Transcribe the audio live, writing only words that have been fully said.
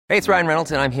Hey, it's Ryan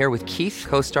Reynolds, and I'm here with Keith,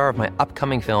 co-star of my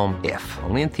upcoming film, If,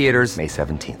 only in theaters May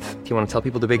 17th. Do you want to tell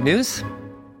people the big news?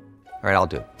 All right, I'll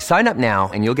do it. Sign up now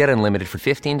and you'll get unlimited for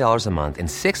 $15 a month and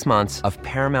 6 months of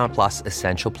Paramount Plus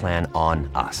Essential Plan on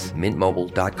us.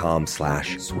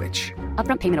 MintMobile.com/switch.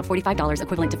 Upfront payment of $45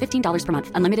 equivalent to $15 per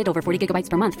month. Unlimited over 40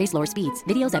 gigabytes per month. Face lower speeds.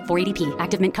 Videos at 480p.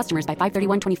 Active Mint customers by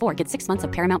 531.24 get 6 months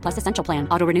of Paramount Plus Essential Plan.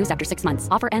 Auto renews after 6 months.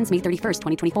 Offer ends May 31st,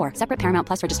 2024. Separate Paramount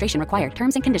Plus registration required.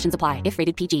 Terms and conditions apply if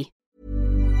rated PG.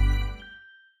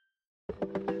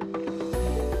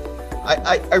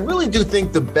 I really do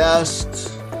think the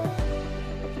best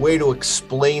way to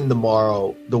explain the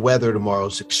weather tomorrow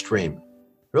is extreme.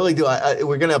 Really do.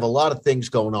 We're going to have a lot of things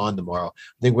going on tomorrow.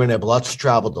 I think we're going to have lots of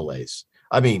travel delays.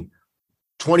 I mean,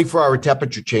 24-hour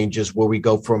temperature changes where we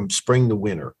go from spring to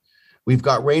winter. We've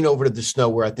got rain over to the snow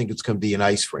where I think it's going to be an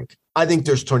ice rink. I think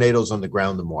there's tornadoes on the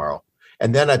ground tomorrow.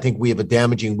 And then I think we have a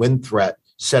damaging wind threat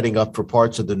setting up for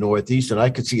parts of the Northeast. And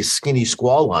I could see a skinny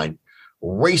squall line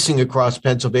racing across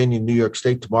Pennsylvania and New York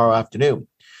State tomorrow afternoon.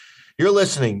 You're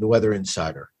listening to Weather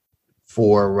Insider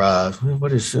for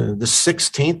the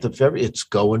 16th of February. It's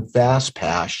going fast,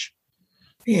 Pash.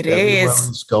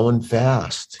 Everyone's going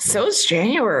fast. So is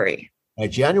January.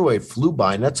 January flew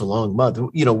by, and that's a long month.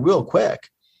 Real quick,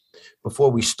 before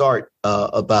we start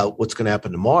about what's going to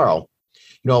happen tomorrow,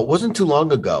 it wasn't too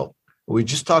long ago. We were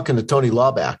just talking to Tony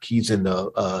Laubach. He's in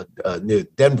near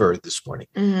Denver this morning.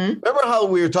 Mm-hmm. Remember how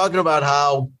we were talking about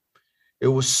how it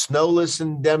was snowless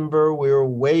in Denver? We were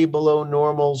way below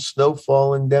normal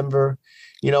snowfall in Denver.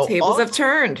 Tables have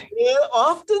turned. Yeah,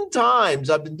 oftentimes,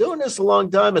 I've been doing this a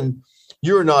long time, and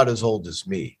you're not as old as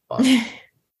me. But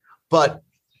the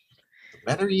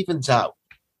weather evens out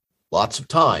lots of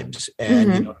times.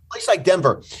 And a place like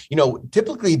Denver,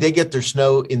 typically they get their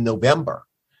snow in November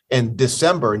and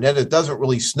December, and then it doesn't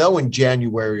really snow in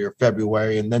January or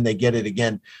February, and then they get it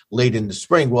again late in the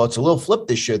spring. Well, it's a little flip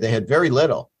this year. They had very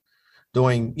little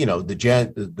during,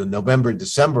 the November,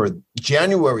 December.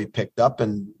 January picked up,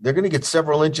 and they're going to get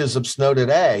several inches of snow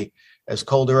today as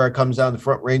cold air comes down the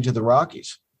front range of the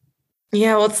Rockies.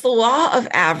 Yeah, well, it's the law of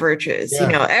averages.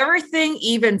 Yeah. Everything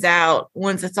evens out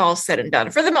once it's all said and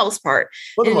done, for the most part.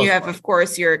 And you have, of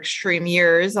course, your extreme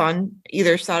years on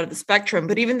either side of the spectrum,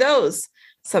 but even those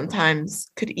sometimes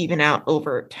could even out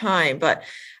over time. But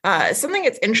something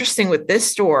that's interesting with this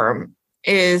storm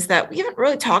is that we haven't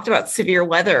really talked about severe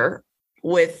weather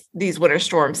with these winter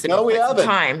storms. No, we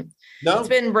haven't. No. It's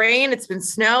been rain, it's been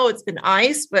snow, it's been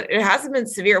ice, but it hasn't been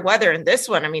severe weather. And this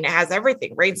one, it has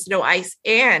everything: rain, snow, ice,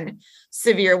 and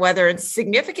severe weather, and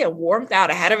significant warmth out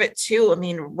ahead of it too.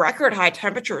 Record high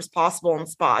temperatures possible in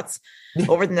spots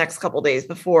over the next couple of days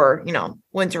before,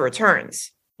 winter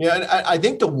returns. Yeah, and I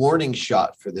think the warning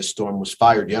shot for this storm was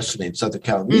fired yesterday in Southern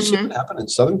California. You see what happened in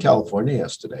Southern California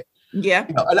yesterday. Yeah.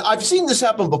 And I've seen this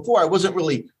happen before. I wasn't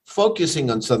really focusing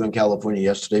on Southern California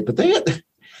yesterday, but they had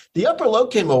the upper low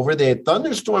came over. They had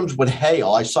thunderstorms with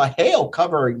hail. I saw hail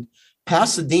covering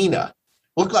Pasadena.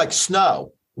 Looked like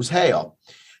snow. It was hail.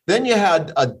 Then you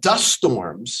had dust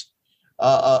storms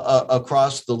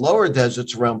across the lower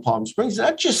deserts around Palm Springs.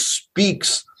 That just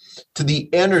speaks to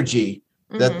the energy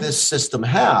that this system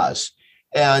has.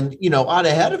 And, out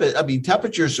ahead of it,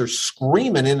 temperatures are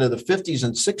screaming into the 50s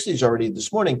and 60s already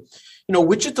this morning.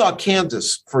 Wichita,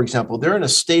 Kansas, for example, they're in a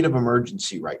state of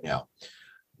emergency right now,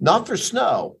 not for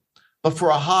snow, but for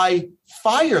a high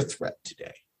fire threat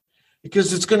today,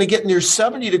 because it's going to get near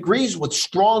 70 degrees with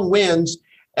strong winds.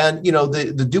 And,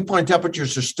 the dew point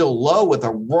temperatures are still low with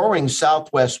a roaring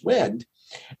southwest wind.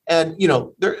 And,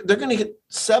 they're going to get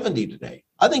 70 today.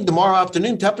 I think tomorrow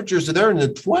afternoon temperatures are there in the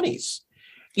 20s.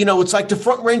 It's like the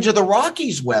front range of the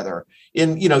Rockies weather.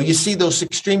 You see those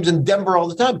extremes in Denver all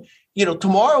the time.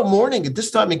 Tomorrow morning at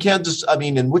this time in Kansas,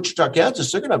 in Wichita,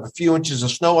 Kansas, they're going to have a few inches of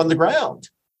snow on the ground.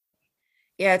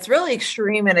 Yeah, it's really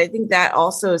extreme. And I think that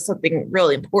also is something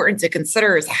really important to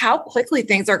consider is how quickly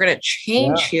things are going to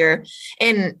change here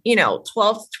in, 12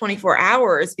 to 24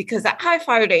 hours, because that high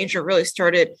fire danger really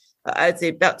started, I'd say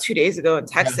about 2 days ago in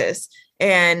Texas.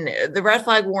 And the red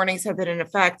flag warnings have been in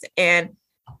effect. And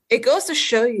it goes to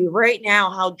show you right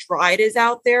now how dry it is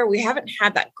out there. We haven't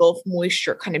had that Gulf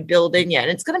moisture kind of build in yet.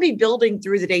 And it's going to be building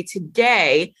through the day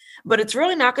today, but it's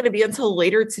really not going to be until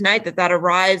later tonight that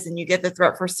arrives and you get the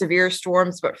threat for severe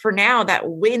storms. But for now, that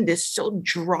wind is so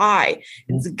dry.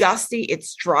 It's gusty,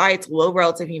 it's dry, it's low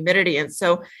relative humidity. And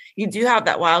so you do have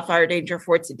that wildfire danger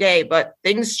for today, but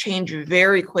things change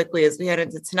very quickly as we head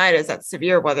into tonight, as that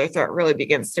severe weather threat really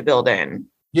begins to build in.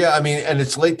 Yeah, and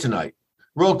it's late tonight.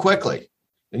 Real quickly,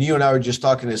 and you and I were just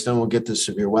talking this, then we'll get to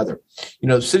severe weather.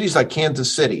 Cities like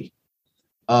Kansas City,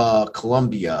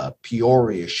 Columbia,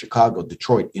 Peoria, Chicago,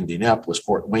 Detroit, Indianapolis,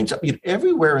 Fort Wayne,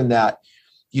 everywhere in that,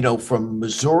 from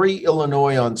Missouri,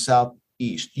 Illinois on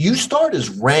southeast, you start as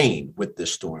rain with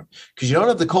this storm because you don't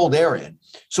have the cold air in.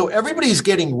 So everybody's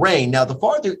getting rain. Now, the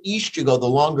farther east you go, the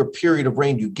longer period of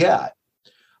rain you get.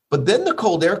 But then the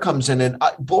cold air comes in, and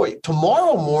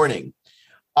tomorrow morning,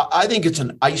 I think it's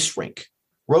an ice rink.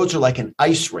 Roads are like an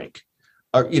ice rink,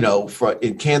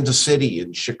 in Kansas City,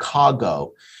 in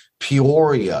Chicago,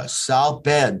 Peoria, South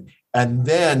Bend, and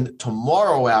then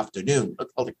tomorrow afternoon,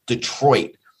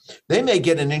 Detroit. They may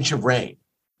get an inch of rain,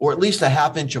 or at least a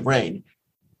half inch of rain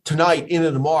tonight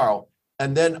into tomorrow.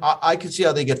 And then I can see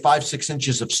how they get 5-6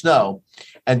 inches of snow,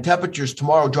 and temperatures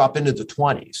tomorrow drop into the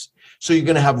 20s. So you're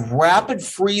going to have rapid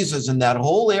freezes in that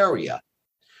whole area.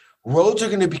 Roads are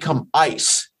going to become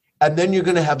ice, and then you're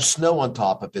going to have snow on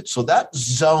top of it. So that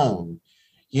zone,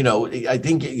 I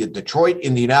think Detroit,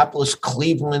 Indianapolis,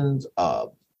 Cleveland,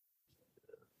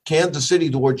 Kansas City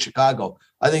towards Chicago,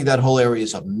 I think that whole area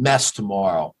is a mess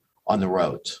tomorrow on the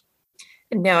roads.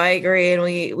 No, I agree. And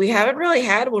we haven't really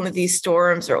had one of these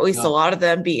storms, or at least a lot of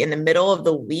them, be in the middle of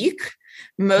the week.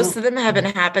 Most of them have been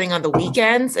happening on the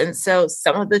weekends. And so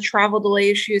some of the travel delay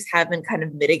issues have been kind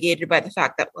of mitigated by the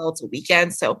fact that, it's a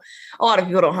weekend. So a lot of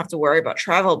people don't have to worry about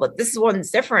travel, but this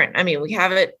one's different. I mean, we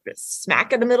have it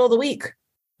smack in the middle of the week.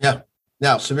 Yeah.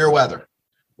 Now, severe weather,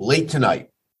 late tonight.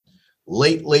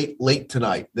 Late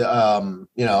tonight.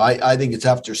 I think it's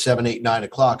after 7, 8, 9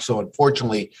 o'clock. So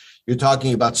unfortunately, you're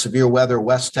talking about severe weather,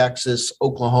 West Texas,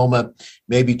 Oklahoma,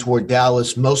 maybe toward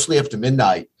Dallas, mostly after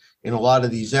midnight in a lot of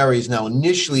these areas. Now,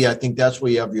 initially, I think that's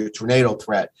where you have your tornado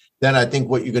threat. Then I think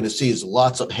what you're going to see is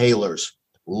lots of hailers,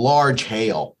 large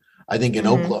hail, I think in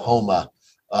Oklahoma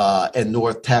and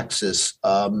North Texas.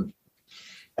 And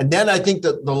then I think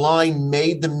that the line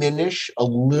may diminish a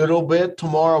little bit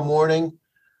tomorrow morning.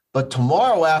 But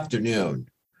tomorrow afternoon,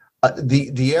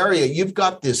 the area, you've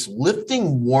got this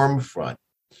lifting warm front,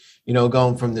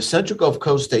 going from the central Gulf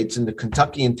Coast states into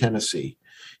Kentucky and Tennessee.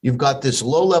 You've got this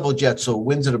low-level jet, so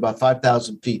winds at about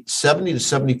 5,000 feet, 70 to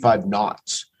 75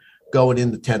 knots going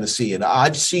into Tennessee. And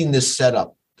I've seen this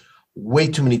setup way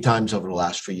too many times over the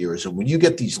last few years. And when you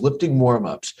get these lifting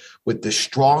warm-ups with the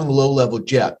strong low-level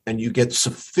jet and you get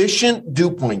sufficient dew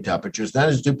point temperatures, that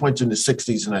is dew points in the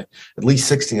 60s and at least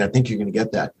 16, I think you're going to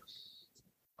get that.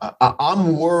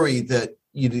 I'm worried that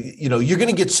you're going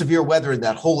to get severe weather in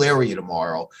that whole area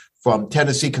tomorrow, from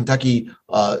Tennessee, Kentucky,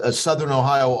 southern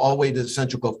Ohio, all the way to the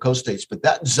central Gulf Coast states. But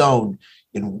that zone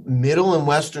in middle and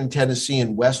western Tennessee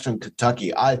and western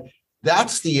Kentucky,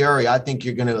 that's the area I think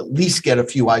you're going to at least get a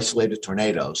few isolated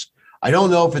tornadoes. I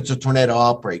don't know if it's a tornado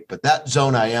outbreak, but that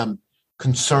zone I am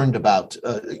concerned about,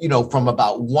 from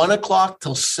about 1 o'clock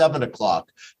till 7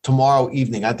 o'clock tomorrow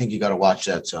evening. I think you got to watch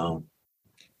that zone.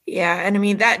 Yeah. And I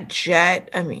mean, that jet,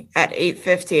 at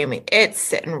 8:50, it's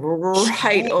sitting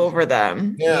right over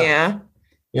them. Yeah.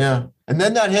 And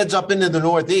then that heads up into the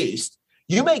Northeast.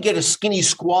 You may get a skinny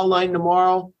squall line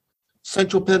tomorrow,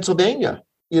 central Pennsylvania.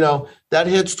 That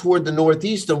heads toward the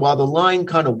Northeast. And while the line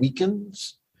kind of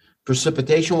weakens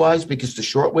precipitation wise, because the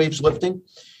short wave's lifting,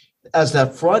 as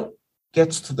that front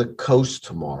gets to the coast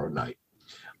tomorrow night,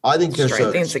 I think there's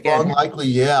a strong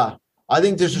I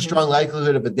think there's a strong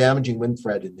likelihood of a damaging wind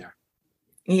threat in there.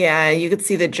 Yeah, you could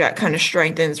see the jet kind of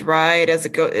strengthens right as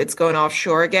it's going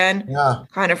offshore again. Yeah,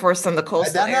 kind of for some of the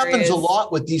coastal that areas. Happens a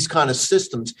lot with these kind of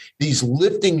systems, these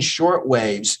lifting short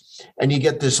waves, and you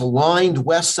get this aligned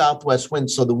west-southwest wind,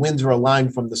 so the winds are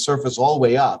aligned from the surface all the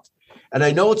way up. And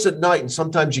I know it's at night, and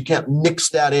sometimes you can't mix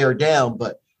that air down,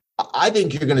 but I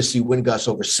think you're going to see wind gusts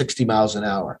over 60 miles an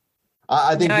hour.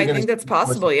 I think that's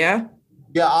possible. Yeah.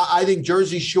 Yeah, I think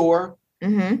Jersey Shore.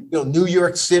 New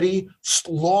York City,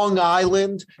 Long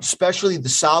Island, especially the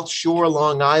South Shore,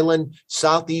 Long Island,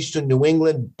 southeastern New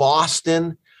England,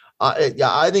 Boston.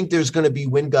 I think there's going to be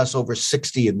wind gusts over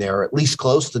 60 in there, or at least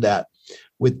close to that,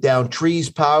 with down trees,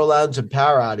 power lines, and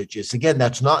power outages. Again,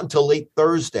 that's not until late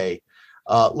Thursday,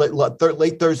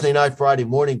 late Thursday night, Friday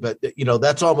morning. But,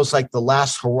 that's almost like the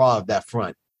last hurrah of that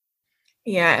front.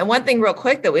 Yeah. And one thing real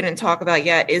quick that we didn't talk about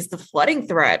yet is the flooding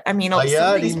threat. I mean,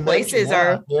 some of these places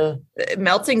are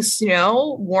melting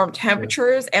snow, warm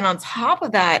temperatures, and on top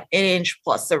of that, an inch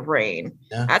plus of rain.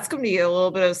 Yeah. That's going to be a little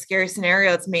bit of a scary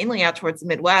scenario. It's mainly out towards the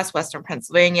Midwest, Western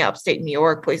Pennsylvania, upstate New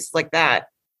York, places like that.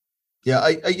 Yeah.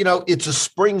 It's a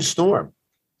spring storm.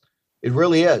 It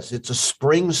really is. It's a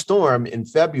spring storm in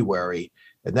February.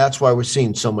 And that's why we're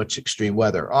seeing so much extreme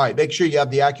weather. All right, make sure you have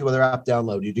the AccuWeather app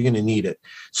downloaded. You're going to need it,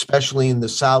 especially in the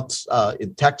South,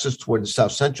 in Texas, toward the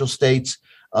South Central states,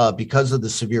 because of the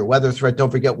severe weather threat.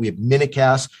 Don't forget, we have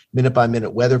Minutecast,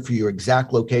 minute-by-minute weather for your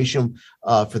exact location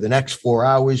for the next 4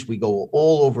 hours. We go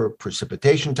all over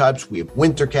precipitation types. We have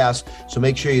Wintercast, so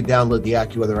make sure you download the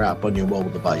AccuWeather app on your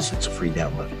mobile device. It's a free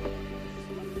download.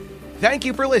 Thank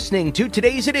you for listening to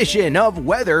today's edition of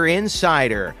Weather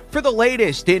Insider. For the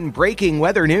latest in breaking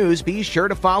weather news, be sure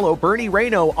to follow Bernie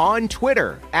Rayno on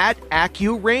Twitter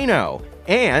 @AccuRayno.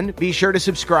 And be sure to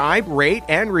subscribe, rate,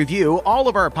 and review all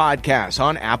of our podcasts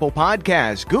on Apple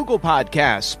Podcasts, Google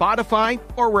Podcasts, Spotify,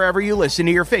 or wherever you listen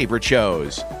to your favorite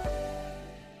shows.